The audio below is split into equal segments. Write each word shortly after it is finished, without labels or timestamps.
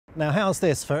Now how's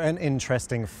this for an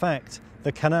interesting fact?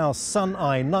 The Knaus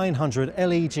Sun-Eye 900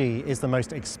 LEG is the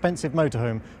most expensive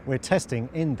motorhome we're testing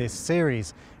in this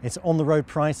series. Its on-the-road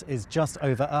price is just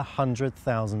over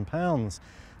 £100,000.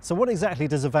 So what exactly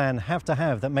does a van have to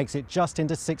have that makes it just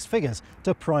into six figures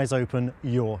to prise open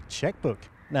your checkbook?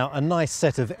 Now a nice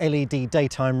set of LED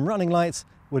daytime running lights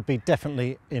would be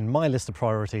definitely in my list of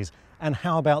priorities. And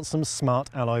how about some smart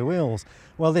alloy wheels?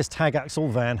 Well, this tag axle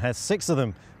van has 6 of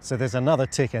them, so there's another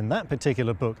tick in that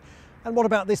particular book. And what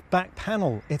about this back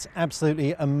panel? It's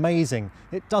absolutely amazing.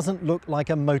 It doesn't look like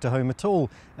a motorhome at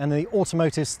all, and the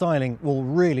automotive styling will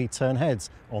really turn heads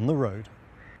on the road.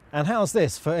 And how's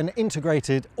this for an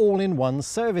integrated all-in-one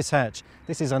service hatch?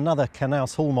 This is another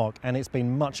Knaus hallmark, and it's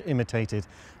been much imitated.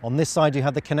 On this side you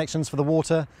have the connections for the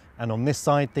water, and on this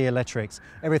side the electrics.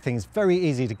 Everything's very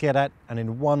easy to get at and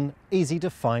in one easy to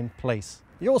find place.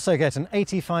 You also get an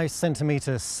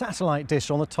 85cm satellite dish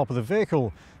on the top of the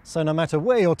vehicle, so no matter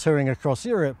where you're touring across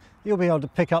Europe, you'll be able to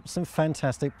pick up some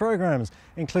fantastic programs,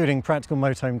 including Practical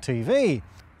Motorhome TV.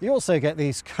 You also get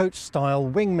these coach-style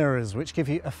wing mirrors, which give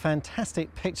you a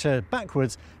fantastic picture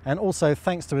backwards, and also,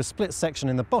 thanks to a split section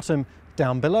in the bottom,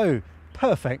 down below.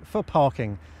 Perfect for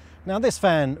parking. Now this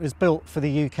van was built for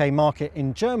the UK market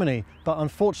in Germany, but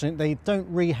unfortunately they don't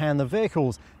re-hand the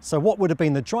vehicles, so what would have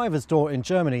been the driver's door in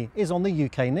Germany is on the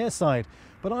UK near side.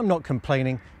 But I'm not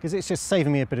complaining, because it's just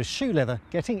saving me a bit of shoe leather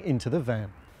getting into the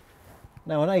van.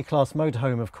 Now an A-Class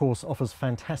motorhome of course offers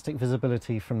fantastic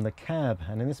visibility from the cab,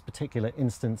 and in this particular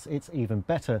instance it's even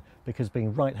better because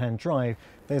being right-hand drive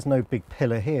there's no big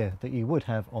pillar here that you would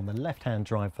have on the left-hand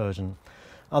drive version.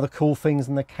 Other cool things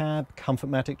in the cab: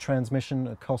 Comfortmatic transmission,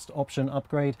 a cost option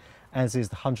upgrade, as is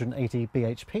the 180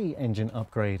 bhp engine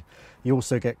upgrade. You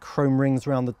also get chrome rings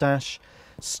around the dash,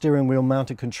 steering wheel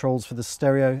mounted controls for the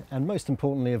stereo, and most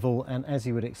importantly of all, and as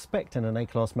you would expect in an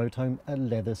A-Class motorhome, a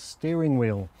leather steering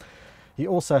wheel. You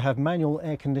also have manual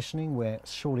air conditioning, where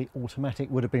surely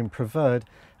automatic would have been preferred,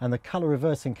 and the colour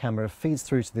reversing camera feeds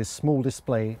through to this small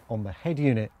display on the head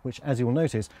unit, which, as you'll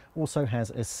notice, also has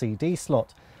a CD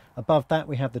slot. Above that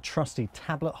we have the trusty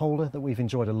tablet holder that we've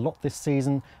enjoyed a lot this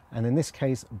season, and in this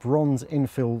case bronze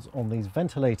infills on these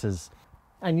ventilators.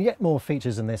 And yet more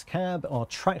features in this cab are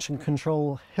traction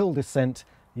control, hill descent,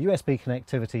 USB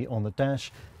connectivity on the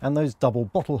dash, and those double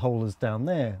bottle holders down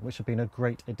there, which have been a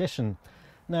great addition.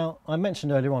 Now, I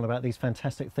mentioned earlier on about these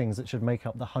fantastic things that should make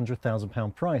up the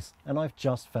 £100,000 price, and I've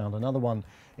just found another one.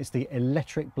 It's the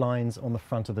electric blinds on the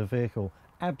front of the vehicle.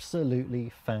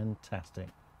 Absolutely fantastic.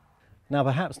 Now,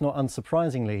 perhaps not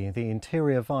unsurprisingly, the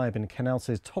interior vibe in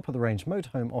Knaus's top-of-the-range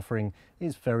motorhome offering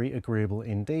is very agreeable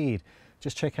indeed.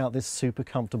 Just check out this super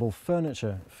comfortable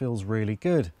furniture. It feels really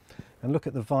good. And look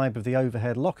at the vibe of the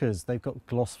overhead lockers. They've got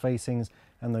gloss facings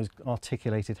and those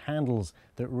articulated handles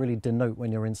that really denote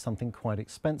when you're in something quite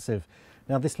expensive.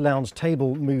 Now this lounge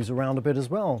table moves around a bit as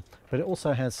well, but it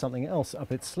also has something else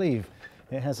up its sleeve.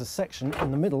 It has a section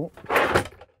in the middle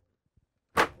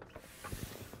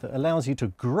that allows you to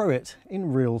grow it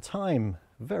in real time.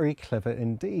 Very clever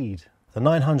indeed. The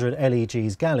 900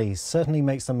 LEG's galley certainly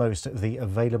makes the most of the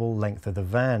available length of the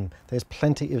van. There's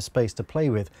plenty of space to play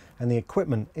with, and the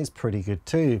equipment is pretty good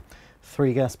too.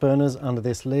 3 gas burners under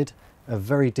this lid, a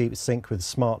very deep sink with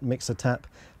smart mixer tap,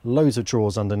 loads of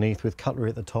drawers underneath with cutlery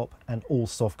at the top, and all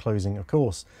soft closing of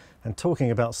course. And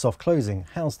talking about soft closing,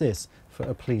 how's this for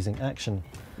a pleasing action?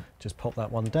 Just pop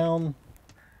that one down.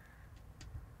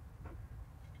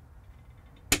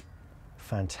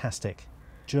 Fantastic.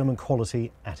 German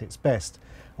quality at its best.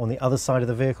 On the other side of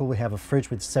the vehicle we have a fridge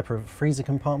with separate freezer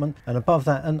compartment, and above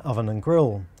that an oven and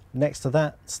grill. Next to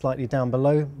that, slightly down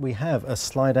below, we have a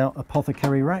slide out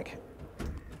apothecary rack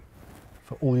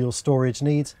for all your storage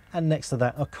needs, and next to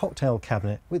that a cocktail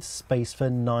cabinet with space for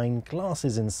 9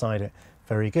 glasses inside it.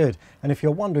 Very good. And if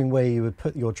you're wondering where you would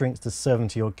put your drinks to serve them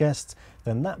to your guests,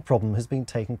 then that problem has been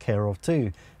taken care of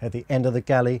too. At the end of the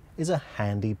galley is a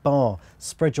handy bar.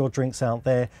 Spread your drinks out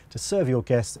there to serve your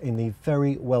guests in the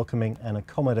very welcoming and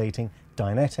accommodating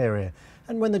dinette area.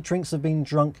 And when the drinks have been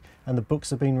drunk and the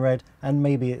books have been read, and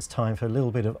maybe it's time for a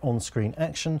little bit of on-screen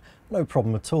action, no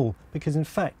problem at all, because in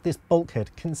fact this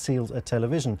bulkhead conceals a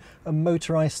television, a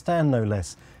motorized stand no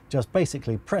less. Just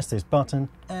basically press this button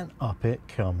and up it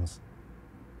comes.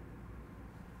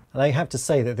 And I have to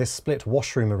say that this split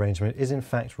washroom arrangement is in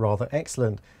fact rather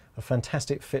excellent. A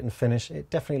fantastic fit and finish. It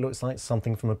definitely looks like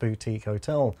something from a boutique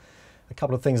hotel. A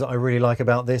couple of things that I really like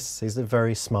about this is the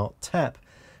very smart tap.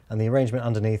 And the arrangement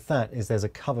underneath that is there's a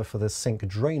cover for the sink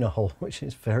drainer hole, which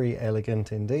is very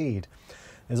elegant indeed.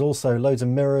 There's also loads of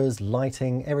mirrors,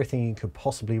 lighting, everything you could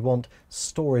possibly want,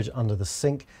 storage under the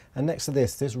sink, and next to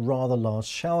this rather large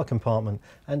shower compartment.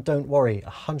 And don't worry, a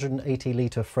 180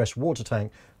 litre fresh water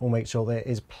tank will make sure there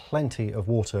is plenty of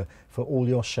water for all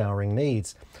your showering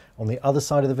needs. On the other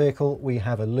side of the vehicle, we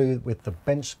have a loo with the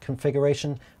bench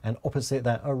configuration, and opposite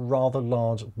that, a rather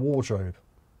large wardrobe.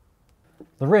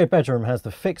 The rear bedroom has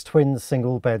the fixed twin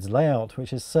single beds layout,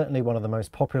 which is certainly one of the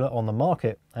most popular on the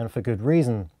market, and for good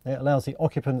reason. It allows the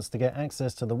occupants to get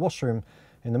access to the washroom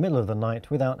in the middle of the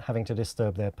night without having to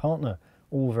disturb their partner.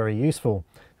 All very useful.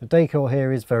 The decor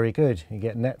here is very good. You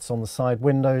get nets on the side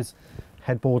windows,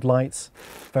 headboard lights,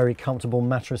 very comfortable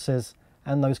mattresses,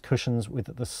 and those cushions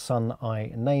with the Sun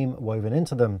Eye name woven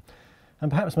into them. And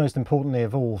perhaps most importantly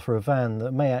of all, for a van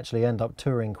that may actually end up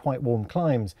touring quite warm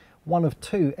climes, one of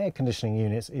 2 air conditioning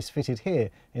units is fitted here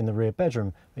in the rear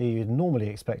bedroom, where you'd normally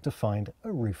expect to find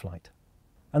a roof light.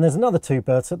 And there's another 2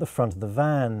 berths at the front of the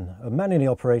van, a manually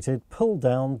operated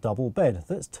pull-down double bed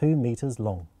that's 2 metres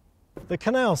long. The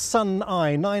Knaus Sun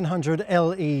Eye 900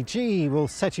 LEG will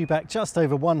set you back just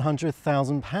over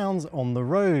 £100,000 on the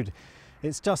road.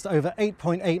 It's just over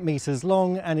 8.8 metres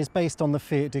long and is based on the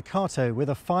Fiat Ducato with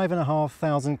a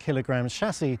 5,500 kilogram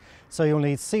chassis, so you'll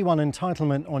need C1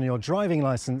 entitlement on your driving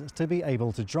licence to be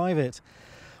able to drive it.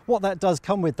 What that does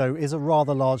come with though is a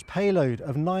rather large payload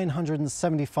of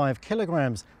 975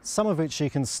 kilograms, some of which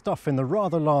you can stuff in the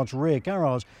rather large rear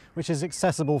garage, which is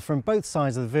accessible from both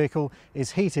sides of the vehicle,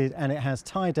 is heated, and it has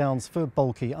tie downs for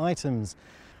bulky items.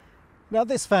 Now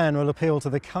this van will appeal to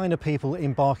the kind of people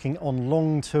embarking on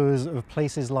long tours of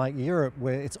places like Europe,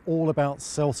 where it's all about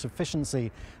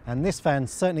self-sufficiency, and this van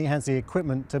certainly has the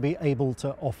equipment to be able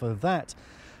to offer that.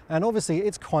 And obviously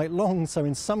it's quite long, so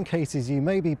in some cases you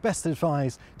may be best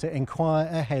advised to inquire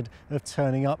ahead of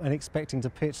turning up and expecting to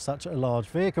pitch such a large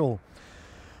vehicle.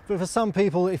 But for some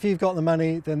people, if you've got the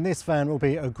money, then this van will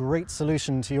be a great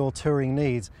solution to your touring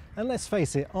needs. And let's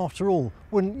face it, after all,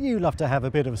 wouldn't you love to have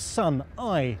a bit of Sun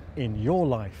Eye in your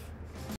life?